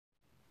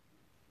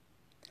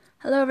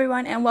Hello,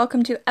 everyone, and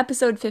welcome to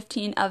episode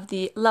 15 of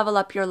the Level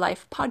Up Your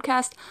Life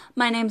podcast.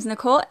 My name's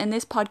Nicole, and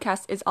this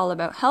podcast is all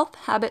about health,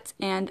 habits,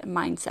 and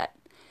mindset.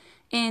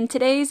 In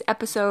today's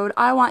episode,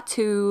 I want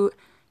to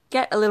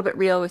get a little bit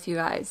real with you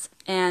guys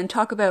and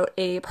talk about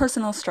a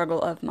personal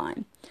struggle of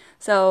mine.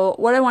 So,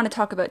 what I want to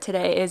talk about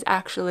today is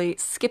actually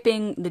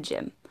skipping the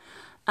gym.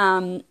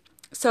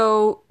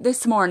 So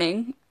this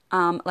morning,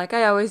 like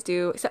I always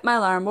do, set my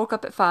alarm, woke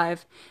up at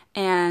 5,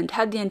 and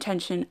had the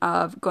intention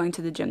of going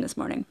to the gym this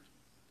morning.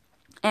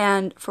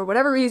 And for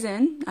whatever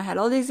reason, I had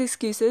all these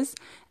excuses,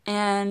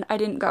 and I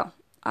didn't go.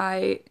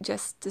 I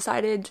just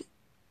decided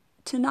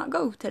to not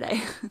go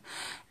today.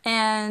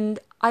 And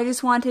I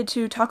just wanted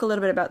to talk a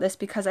little bit about this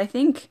because I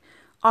think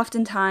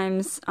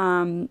oftentimes,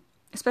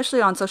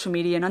 especially on social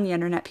media and on the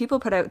internet,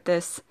 people put out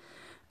this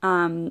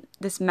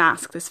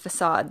mask, this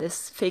facade,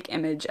 this fake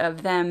image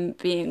of them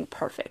being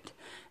perfect.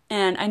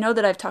 And I know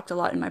that I've talked a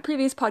lot in my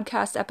previous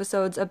podcast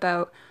episodes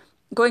about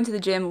going to the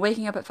gym,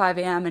 waking up at 5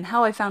 a.m. and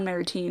how I found my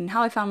routine,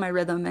 how I found my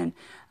rhythm, and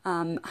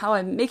how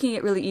I'm making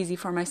it really easy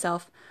for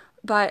myself.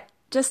 But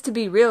just to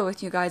be real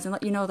with you guys and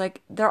let you know,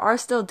 there are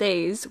still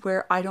days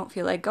where I don't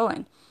feel like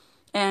going.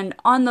 And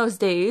on those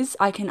days,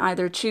 I can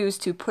either choose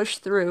to push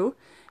through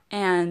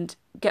and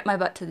get my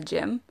butt to the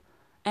gym.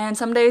 And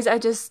some days I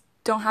just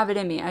don't have it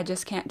in me. I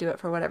just can't do it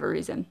for whatever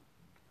reason.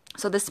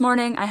 So this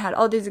morning I had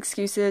all these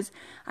excuses.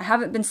 I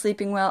haven't been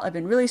sleeping well. I've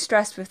been really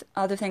stressed with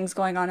other things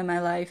going on in my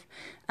life,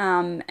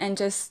 and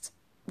just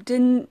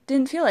didn't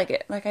feel like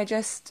it. Like I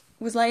just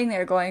was laying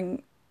there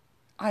going,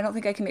 I don't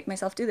think I can make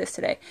myself do this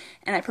today.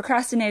 And I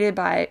procrastinated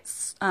by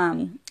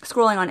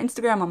scrolling on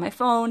Instagram on my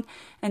phone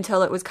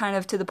until it was kind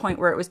of to the point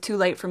where it was too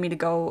late for me to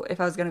go if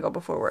I was going to go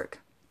before work.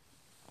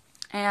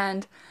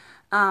 And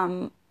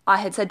I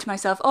had said to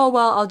myself, oh,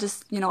 well, I'll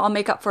just, I'll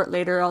make up for it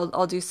later.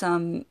 I'll do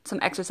some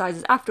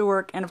exercises after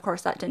work. And of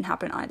course that didn't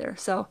happen either.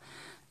 So,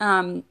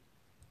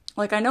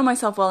 I know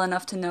myself well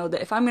enough to know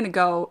that if I'm going to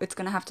go, it's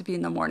going to have to be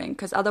in the morning,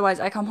 because otherwise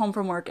I come home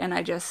from work and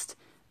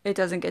it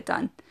doesn't get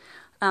done.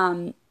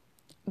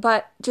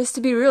 But just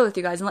to be real with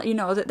you guys and let you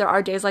know that there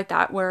are days like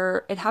that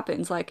where it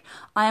happens. Like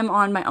I am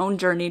on my own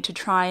journey to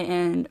try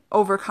and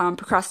overcome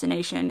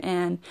procrastination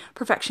and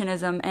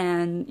perfectionism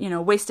and,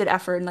 wasted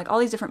effort and all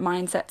these different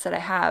mindsets that I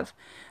have.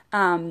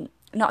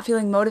 Not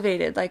feeling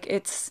motivated.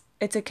 It's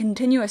a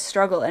continuous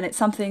struggle, and it's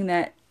something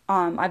that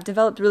I've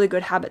developed really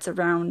good habits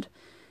around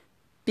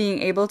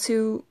being able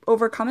to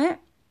overcome it.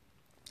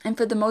 And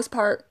for the most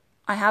part,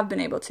 I have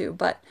been able to,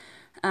 but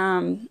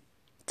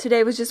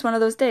today was just one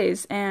of those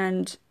days.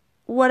 And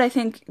what I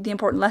think the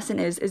important lesson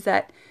is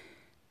that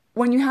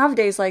when you have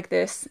days like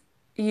this,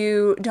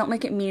 you don't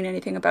make it mean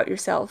anything about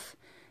yourself.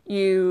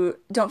 You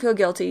don't feel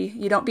guilty.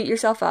 You don't beat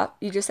yourself up.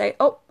 You just say,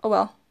 oh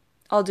well,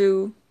 I'll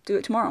do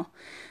it tomorrow.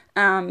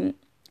 And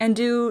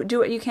do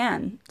what you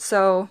can.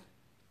 So,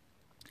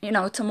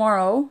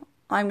 tomorrow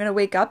I'm going to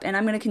wake up and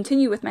I'm going to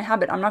continue with my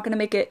habit. I'm not going to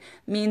make it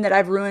mean that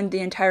I've ruined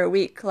the entire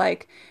week.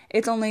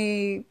 It's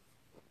only,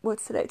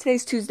 what's today?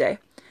 Today's Tuesday.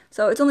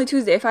 So it's only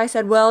Tuesday. If I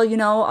said, well,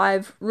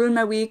 I've ruined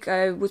my week.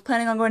 I was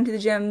planning on going to the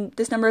gym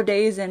this number of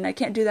days and I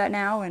can't do that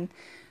now. And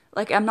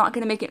I'm not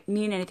going to make it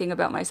mean anything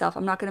about myself.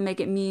 I'm not going to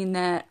make it mean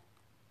that,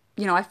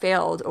 I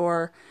failed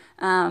or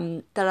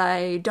that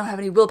I don't have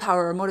any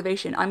willpower or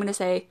motivation. I'm going to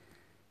say,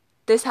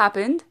 this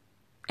happened,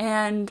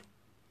 and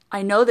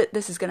I know that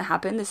this is going to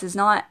happen. This is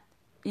not,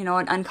 an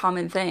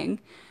uncommon thing,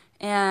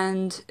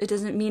 and it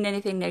doesn't mean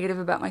anything negative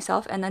about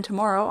myself. And then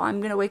tomorrow I'm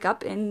going to wake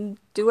up and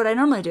do what I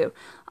normally do.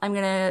 I'm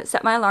going to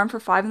set my alarm for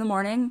 5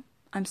 in.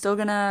 I'm still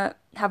going to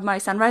have my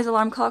sunrise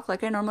alarm clock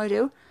like I normally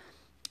do.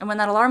 And when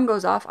that alarm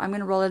goes off, I'm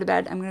going to roll out of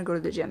bed. I'm going to go to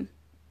the gym.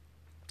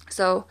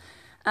 So,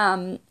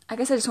 I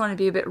guess I just want to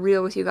be a bit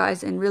real with you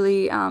guys and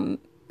really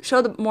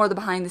show more of the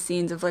behind the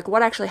scenes of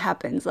what actually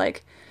happens.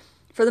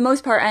 For the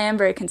most part, I am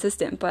very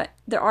consistent, but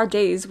there are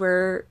days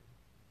where,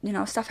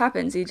 stuff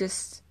happens. You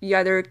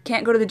either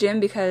can't go to the gym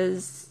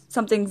because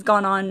something's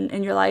gone on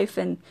in your life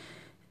and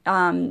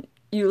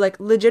you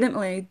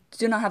legitimately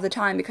do not have the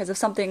time because of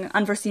something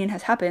unforeseen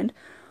has happened,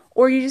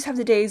 or you just have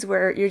the days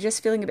where you're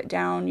just feeling a bit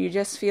down, you're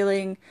just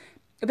feeling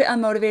a bit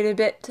unmotivated, a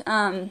bit,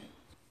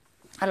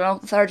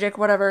 lethargic,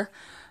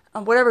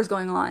 whatever's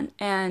going on.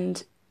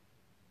 And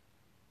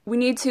we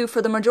need to,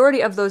 for the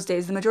majority of those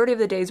days, the majority of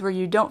the days where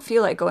you don't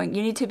feel like going,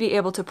 you need to be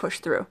able to push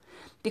through.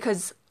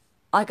 Because,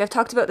 I've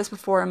talked about this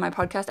before in my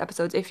podcast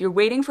episodes, if you're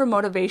waiting for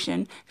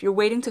motivation, if you're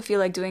waiting to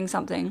feel like doing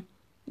something,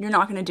 you're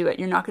not going to do it.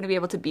 You're not going to be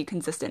able to be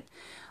consistent.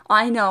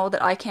 I know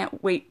that I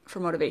can't wait for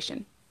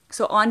motivation.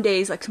 So on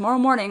days like tomorrow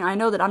morning, I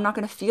know that I'm not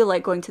going to feel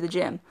like going to the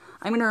gym.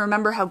 I'm going to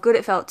remember how good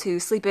it felt to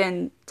sleep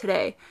in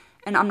today,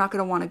 and I'm not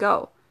going to want to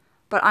go.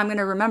 But I'm going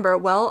to remember,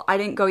 well, I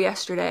didn't go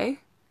yesterday,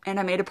 and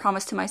I made a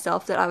promise to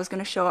myself that I was going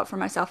to show up for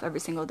myself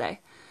every single day.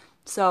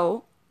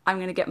 So I'm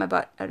going to get my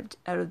butt out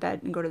of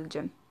bed and go to the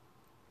gym.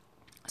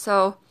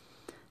 So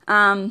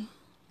I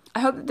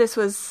hope that this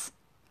was,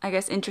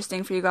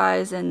 interesting for you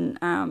guys and,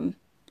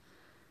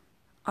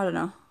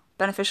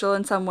 beneficial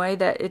in some way,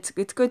 that it's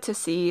good to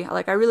see.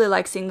 I really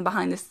like seeing the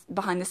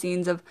behind the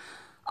scenes of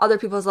other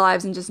people's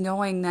lives and just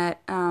knowing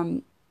that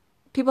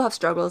people have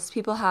struggles,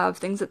 people have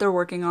things that they're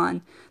working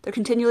on, they're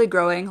continually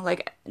growing.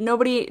 Like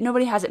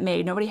nobody has it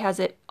made, nobody has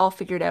it all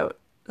figured out.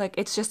 Like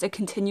it's just a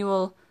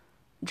continual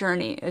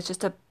journey. It's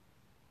just a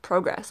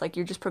progress. Like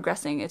you're just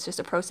progressing. It's just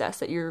a process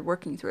that you're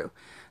working through.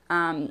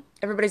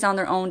 Everybody's on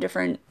their own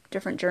different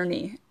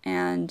journey,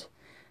 and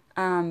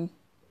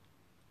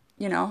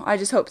you know, I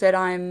just hope that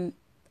I'm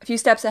a few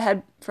steps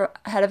ahead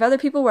of other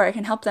people where I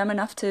can help them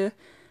enough to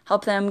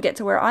help them get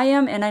to where I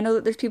am. And I know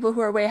that there's people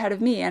who are way ahead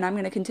of me, and I'm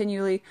going to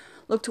continually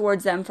look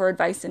towards them for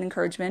advice and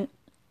encouragement.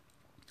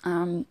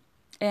 And,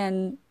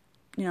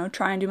 you know,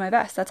 try and do my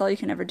best. That's all you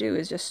can ever do,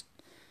 is just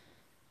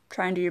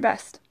try and do your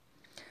best.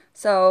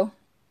 So,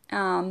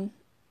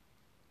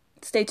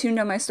 stay tuned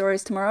on my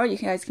stories tomorrow. You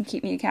guys can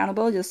keep me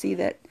accountable. You'll see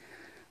that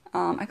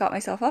I got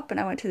myself up and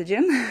I went to the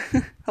gym,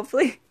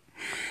 hopefully.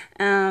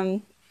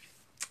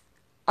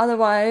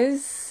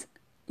 Otherwise,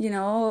 you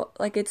know,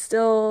 like it's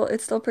still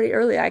pretty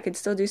early. I could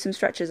still do some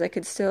stretches. I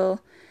could still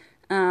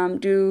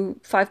do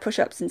 5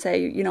 push-ups and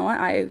say, you know what,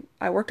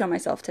 I worked on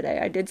myself today.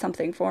 I did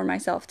something for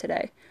myself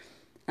today.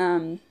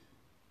 And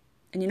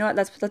you know what,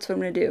 that's what I'm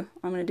going to do.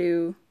 I'm going to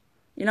do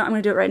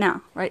it right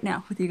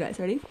now with you guys.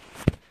 Ready?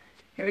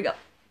 Here we go.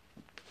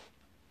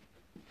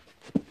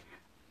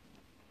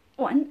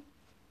 1,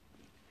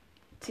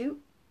 2,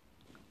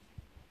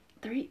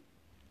 3,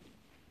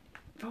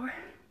 4,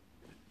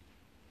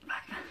 5.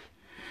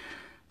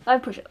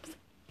 5 push-ups.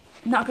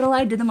 Not gonna lie,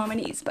 I did them on my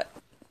knees, but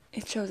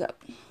it shows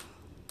up.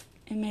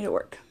 It made it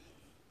work.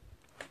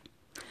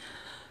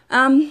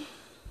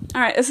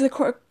 Alright, this is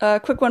a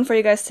quick one for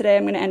you guys today.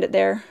 I'm gonna end it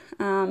there.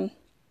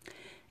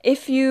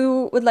 If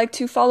you would like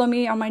to follow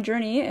me on my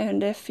journey,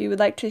 and if you would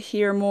like to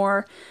hear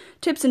more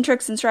tips and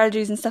tricks and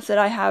strategies and stuff that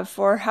I have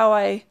for how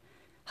I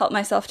help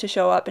myself to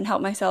show up and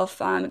help myself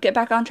get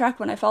back on track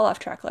when I fall off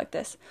track like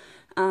this,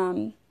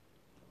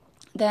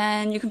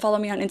 then you can follow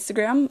me on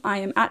Instagram. I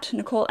am at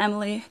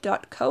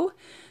NicoleEmily.co.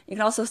 You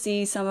can also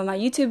see some of my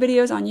YouTube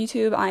videos on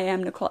YouTube. I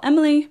am Nicole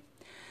Emily.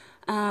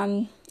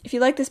 If you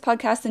like this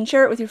podcast, then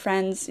share it with your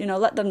friends. You know,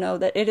 let them know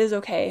that it is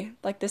okay.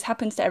 Like, this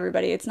happens to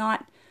everybody. It's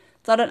not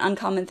an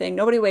uncommon thing.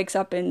 Nobody wakes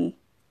up and,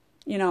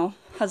 you know,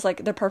 has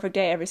like their perfect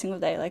day every single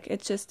day. Like,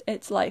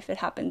 it's life. It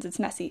happens. It's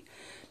messy.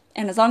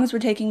 And as long as we're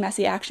taking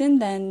messy action,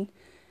 then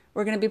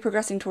we're going to be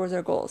progressing towards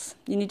our goals.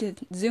 You need to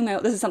zoom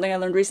out. This is something I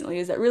learned recently,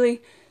 is that really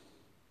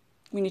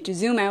we need to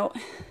zoom out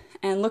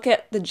and look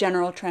at the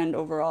general trend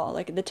overall,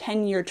 like the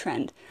 10-year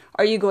trend.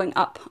 Are you going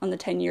up on the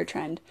 10-year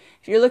trend?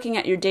 If you're looking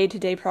at your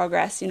day-to-day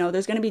progress, you know,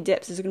 there's going to be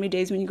dips. There's going to be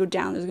days when you go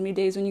down. There's going to be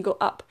days when you go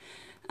up.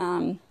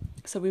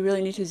 So we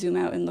really need to zoom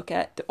out and look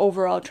at the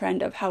overall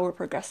trend of how we're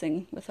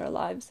progressing with our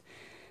lives.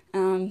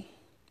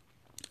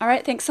 All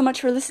right, thanks so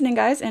much for listening,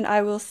 guys, and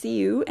I will see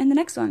you in the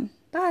next one.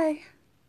 Bye.